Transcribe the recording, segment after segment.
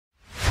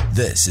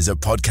This is a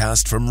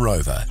podcast from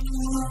Rover.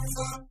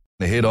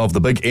 Ahead of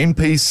the big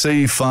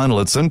NPC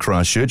final, it's in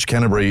Christchurch,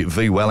 Canterbury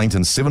v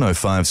Wellington,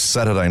 7:05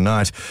 Saturday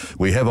night.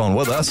 We have on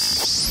with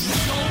us...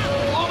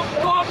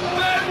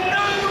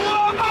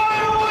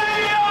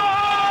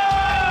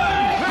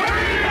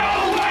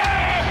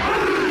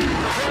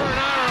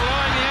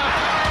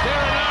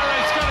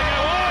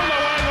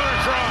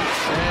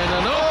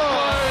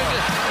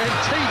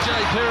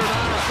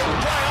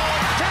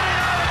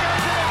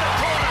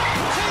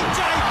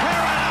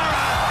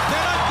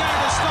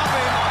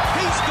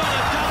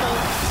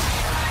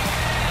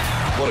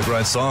 What a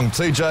great song.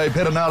 TJ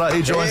Perenara,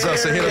 he joins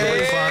us ahead of the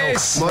big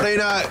final.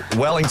 Morena.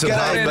 Wellington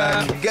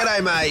halfback.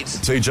 G'day, mate.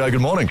 TJ,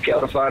 good morning. Kia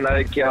ora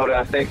whānau, kia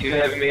ora. Thank you for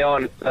having me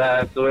on.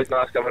 It's always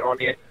nice coming on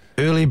here.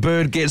 Early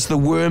bird gets the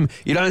worm.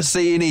 You don't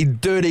see any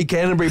dirty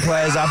Canterbury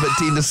players up at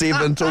 10 to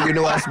 7 talking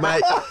to us,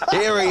 mate.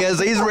 Here he is.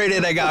 He's ready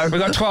to go.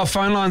 We've got 12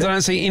 phone lines. I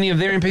don't see any of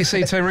their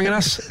NPC team ringing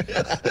us.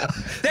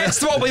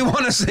 That's what we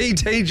want to see,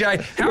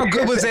 TJ. How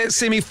good was that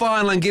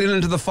semi-final and getting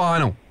into the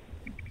final?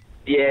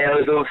 Yeah,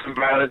 it was awesome,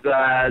 bro.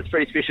 It's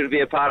pretty special to be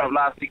a part of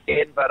last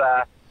weekend, but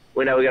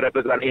we know we got a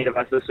big one ahead of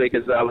us this week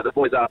as well with the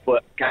boys up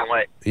foot. Can't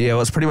wait. Yeah,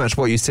 well, it's pretty much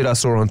what you said. I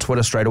saw on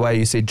Twitter straight away.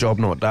 You said job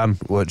not done,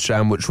 which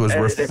was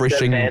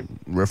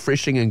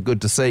refreshing and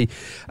good to see.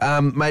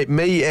 Mate,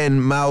 me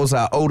and Miles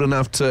are old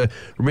enough to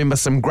remember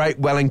some great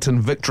Wellington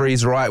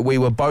victories, right? We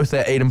were both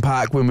at Eden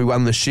Park when we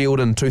won the Shield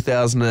in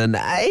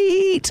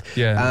 2008.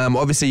 Yeah.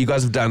 Obviously, you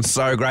guys have done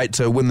so great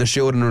to win the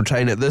Shield and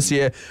retain it this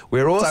year.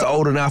 We're also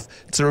old enough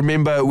to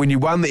remember when you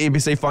won the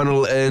NPC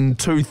final in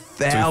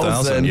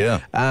 2000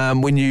 yeah.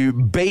 When you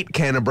beat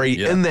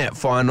Canterbury in that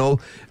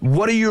final.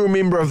 What do you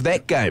remember of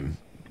that game?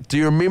 Do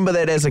you remember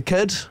that as a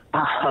kid?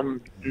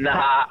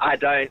 Nah, I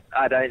don't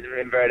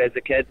remember it as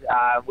a kid.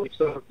 We've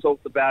sort of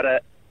talked about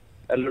it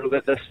a little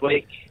bit this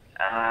week,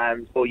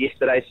 or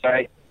yesterday,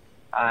 sorry,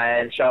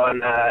 and showing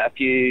a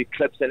few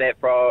clips in that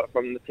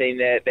from the team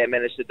that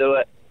managed to do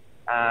it.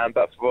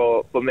 But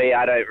for me,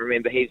 I don't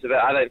remember heaps of it.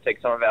 I don't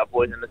think some of our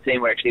boys in the team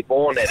were actually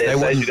born at it.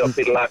 Those who got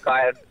Peter like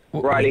I and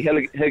Riley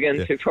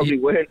Higgins, who probably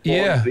weren't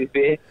born, to be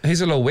fair.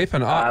 He's a little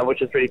weapon.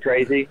 Which is pretty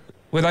crazy.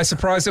 Were they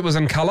surprised it was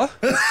in colour,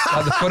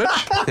 like the footage?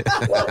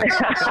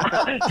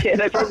 Yeah,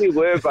 they probably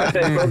were, but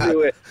they probably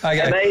were. Okay.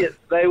 And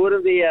they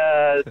wouldn't be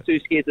too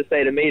scared to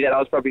say to me that I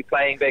was probably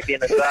playing back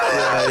then as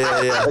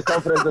well. Yeah. The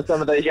confidence of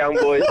some of those young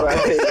boys, but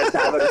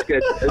it's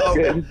good. It's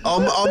good.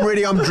 I'm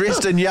ready. I'm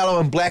dressed in yellow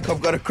and black.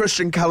 I've got a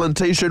Christian Cullen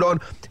t-shirt on.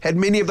 Had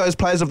many of those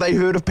players, have they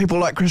heard of people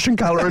like Christian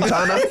Cullen and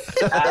Tana?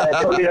 They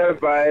probably don't,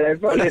 bro. They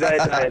probably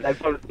don't know.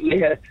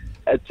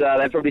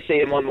 They probably see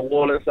him on the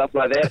wall and stuff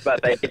like that,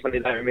 but they definitely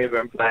don't remember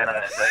him playing, I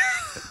don't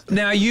think.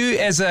 Now, you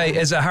as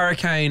a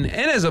Hurricane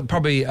and as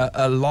probably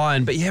a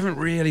Lion, but you haven't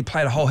really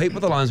played a whole heap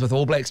with the Lions with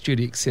All Blacks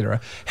duty,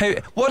 etc.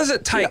 What does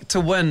it take to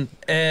win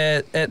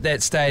at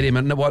that stadium,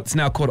 and what's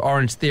now called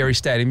Orange Theory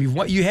Stadium?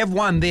 You have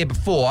won there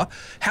before.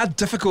 How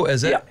difficult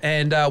is it,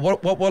 and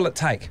what will it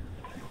take?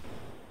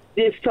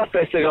 Yeah, it's tough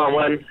to go and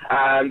win.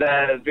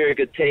 They're a very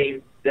good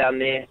team down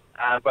there,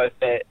 both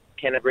at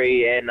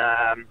Canterbury and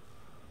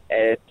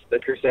at the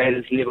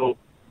Crusaders level.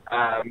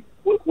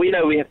 We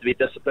know we have to be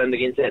disciplined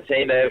against that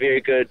team. They're a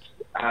very good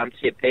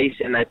set piece,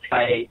 and they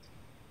play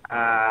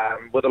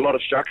with a lot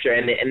of structure,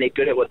 and they're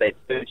good at what they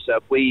do. So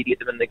if we let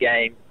them in the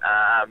game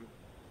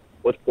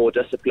with poor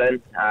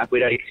discipline, if we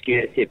don't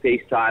execute at set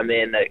piece time,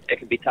 then it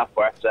can be tough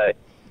for us. So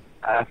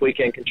if we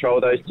can control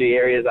those two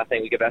areas, I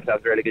think we give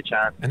ourselves a really good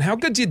chance. And how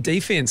good's your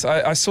defence?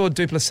 I saw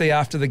Duplessis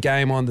after the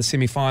game on the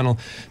semi-final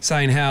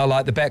saying how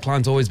the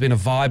backline's always been a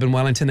vibe in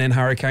Wellington and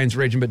Hurricanes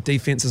region, but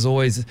defence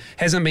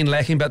hasn't been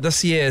lacking. But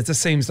this year, it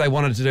just seems they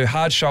wanted to do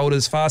hard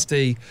shoulders, fast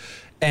D,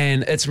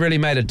 and it's really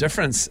made a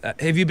difference.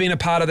 Have you been a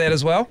part of that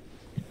as well?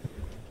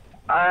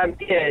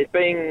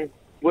 Been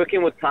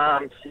working with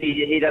Palms.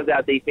 He does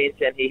our defence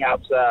and he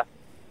helps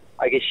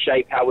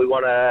shape how we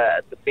want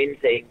to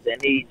defend teams,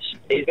 and he's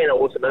been an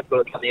awesome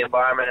influence on the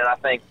environment. And I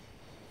think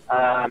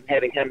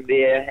having him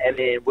there and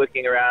then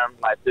working around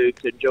like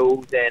Dukes and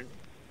Jules and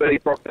Billy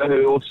Proctor,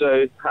 who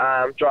also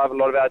drive a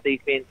lot of our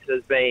defence,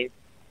 has been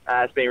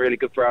it's been really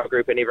good for our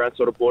group, and everyone's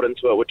sort of bought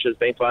into it, which has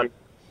been fun.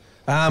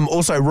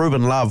 Also,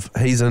 Ruben Love,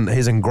 he's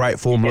in great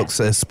form. Looks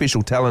a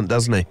special talent,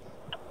 doesn't he?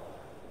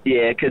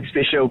 Yeah, kid's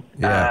special.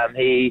 Yeah.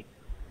 He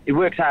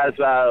works hard as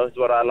well, is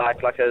what I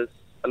like. Like as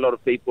a lot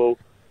of people.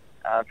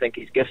 I think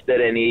he's gifted,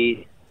 and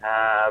he,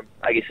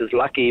 is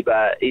lucky,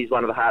 but he's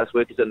one of the hardest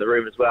workers in the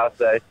room as well.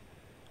 So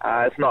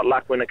it's not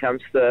luck when it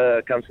comes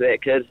to that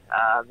kid.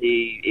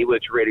 He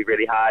works really,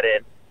 really hard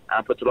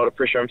and puts a lot of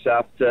pressure on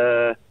himself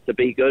to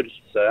be good.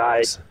 So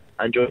I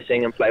enjoy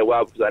seeing him play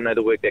well because I know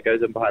the work that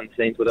goes in behind the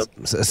scenes with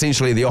him. So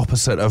essentially the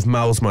opposite of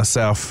Mel's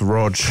myself,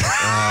 Rog,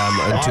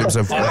 in terms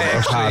of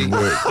hard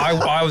work.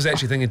 I was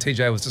actually thinking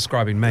TJ was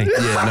describing me.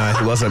 Yeah, no,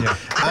 he wasn't.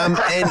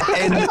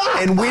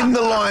 And when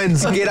the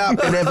Lions get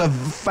up and have a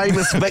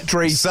famous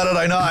victory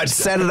Saturday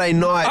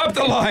night. Up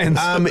the Lions.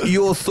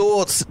 Your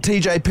thoughts,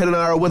 TJ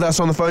Perenara with us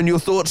on the phone, your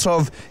thoughts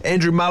of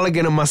Andrew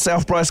Mulligan and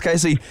myself, Bryce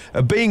Casey,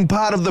 being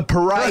part of the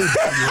parade,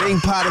 being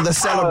part of the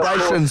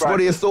celebrations. What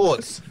are your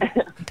thoughts?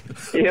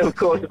 Yeah, of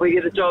course. If we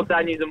get the job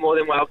done, you're more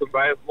than welcome,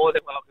 bro. More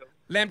than welcome.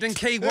 Lambton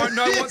Key won't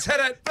know what's hit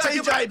it.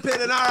 TJ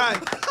Perenara,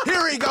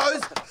 here he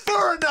goes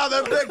for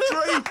another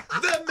victory.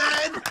 The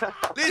man.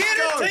 Let's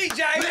go.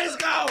 TJ. Let's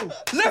go.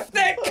 Lift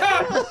that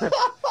cup.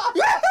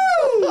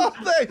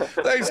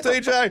 Woohoo! Thanks,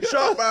 TJ.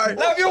 Shot, bro.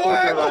 Love your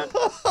work.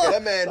 Yeah,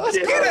 man. Let's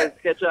Yeah, get bro, it.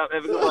 catch up.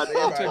 Have a good one.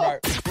 You too,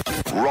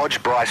 bro.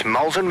 Rog, Bryce,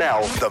 Moles and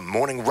Mel, the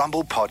Morning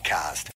Rumble Podcast.